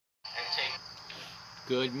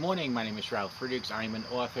Good morning. My name is Ralf Friedrichs. I'm an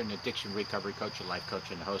author, an addiction recovery coach, a life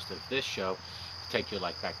coach, and the host of this show, Take Your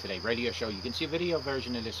Life Back Today radio show. You can see a video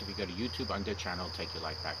version of this if you go to YouTube under channel Take Your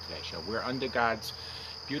Life Back Today show. We're under God's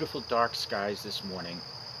beautiful dark skies this morning,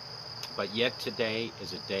 but yet today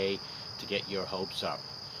is a day to get your hopes up.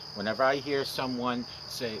 Whenever I hear someone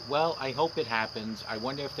say, well, I hope it happens, I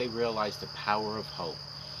wonder if they realize the power of hope.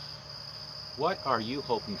 What are you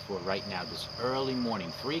hoping for right now, this early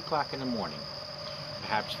morning, 3 o'clock in the morning?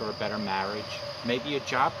 Perhaps for a better marriage, maybe a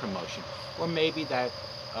job promotion, or maybe that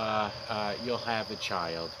you'll have a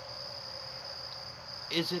child.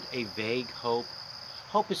 Is it a vague hope?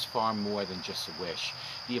 Hope is far more than just a wish.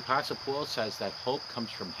 The Apostle Paul says that hope comes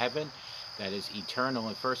from heaven, that is eternal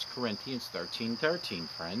in 1 Corinthians 13:13,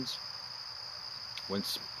 friends. When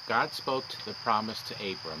God spoke to the promise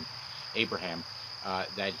to Abraham,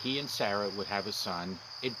 that he and Sarah would have a son,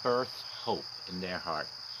 it birthed hope in their heart.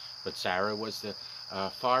 But Sarah was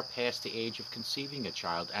far past the age of conceiving a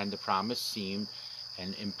child, and the promise seemed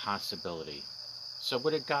an impossibility. So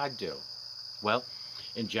what did God do? Well,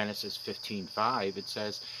 in Genesis 15:5, it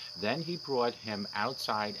says, Then he brought him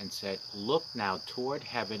outside and said, Look now toward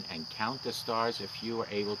heaven and count the stars if you are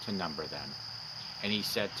able to number them. And he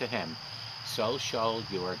said to him, So shall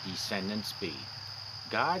your descendants be.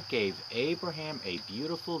 God gave Abraham a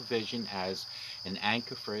beautiful vision as an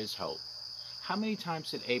anchor for his hope. How many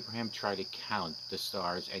times did Abraham try to count the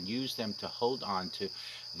stars and use them to hold on to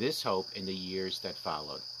this hope in the years that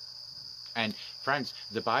followed? And friends,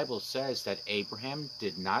 the Bible says that Abraham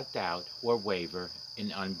did not doubt or waver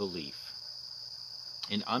in unbelief.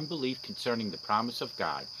 In unbelief concerning the promise of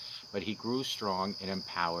God, but he grew strong and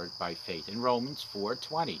empowered by faith. In Romans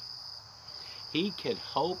 4:20, he could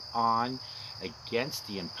hope on against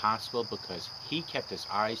the impossible because he kept his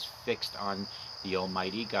eyes fixed on the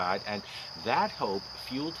Almighty God, and that hope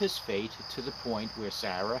fueled his faith to the point where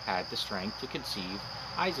Sarah had the strength to conceive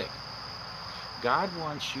Isaac. God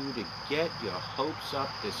wants you to get your hopes up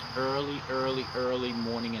this early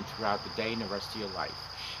morning and throughout the day and the rest of your life.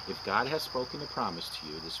 If God has spoken a promise to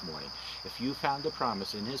you this morning, if you found a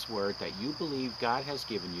promise in his word that you believe God has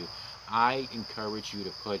given you, I encourage you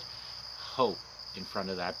to put hope in front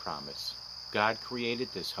of that promise. God created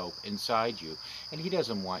this hope inside you, and he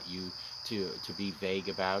doesn't want you to be vague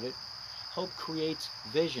about it. Hope creates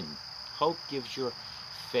vision. Hope gives your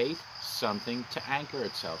faith something to anchor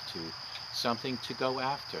itself to, something to go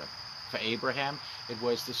after. For Abraham, it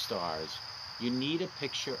was the stars. You need a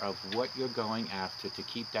picture of what you're going after to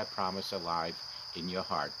keep that promise alive in your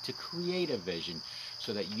heart, to create a vision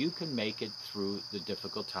so that you can make it through the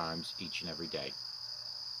difficult times each and every day.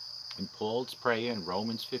 In Paul's prayer in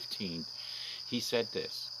Romans 15, he said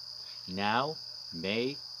this, Now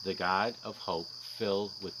may the God of hope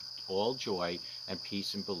fill with all joy and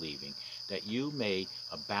peace in believing, that you may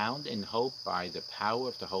abound in hope by the power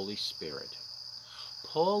of the Holy Spirit.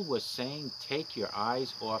 Paul was saying, take your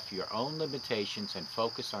eyes off your own limitations and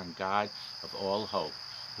focus on God of all hope,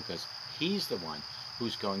 because he's the one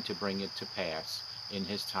who's going to bring it to pass in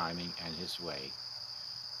his timing and his way.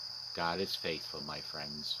 God is faithful, my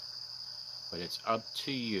friends, but it's up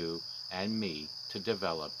to you and me to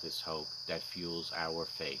develop this hope that fuels our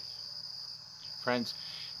faith. Friends,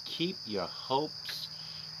 keep your hopes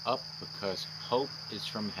up because hope is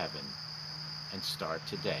from heaven, and start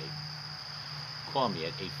today. Call me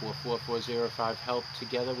at 844-405-HELP.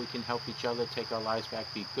 Together we can help each other take our lives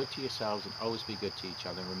back. Be good to yourselves and always be good to each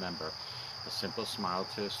other. Remember, a simple smile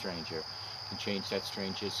to a stranger can change that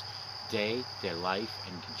stranger's day, their life,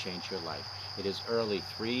 and can change your life. It is early,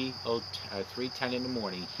 3:10 in the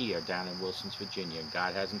morning here down in Wilsons, Virginia.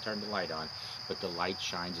 God hasn't turned the light on, but the light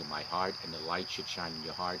shines in my heart, and the light should shine in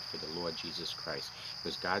your heart for the Lord Jesus Christ.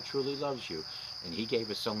 Because God truly loves you, and he gave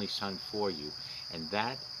his only son for you. And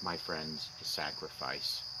that, my friends, is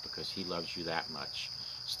sacrifice, because he loves you that much.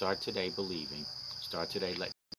 Start today believing. Start today letting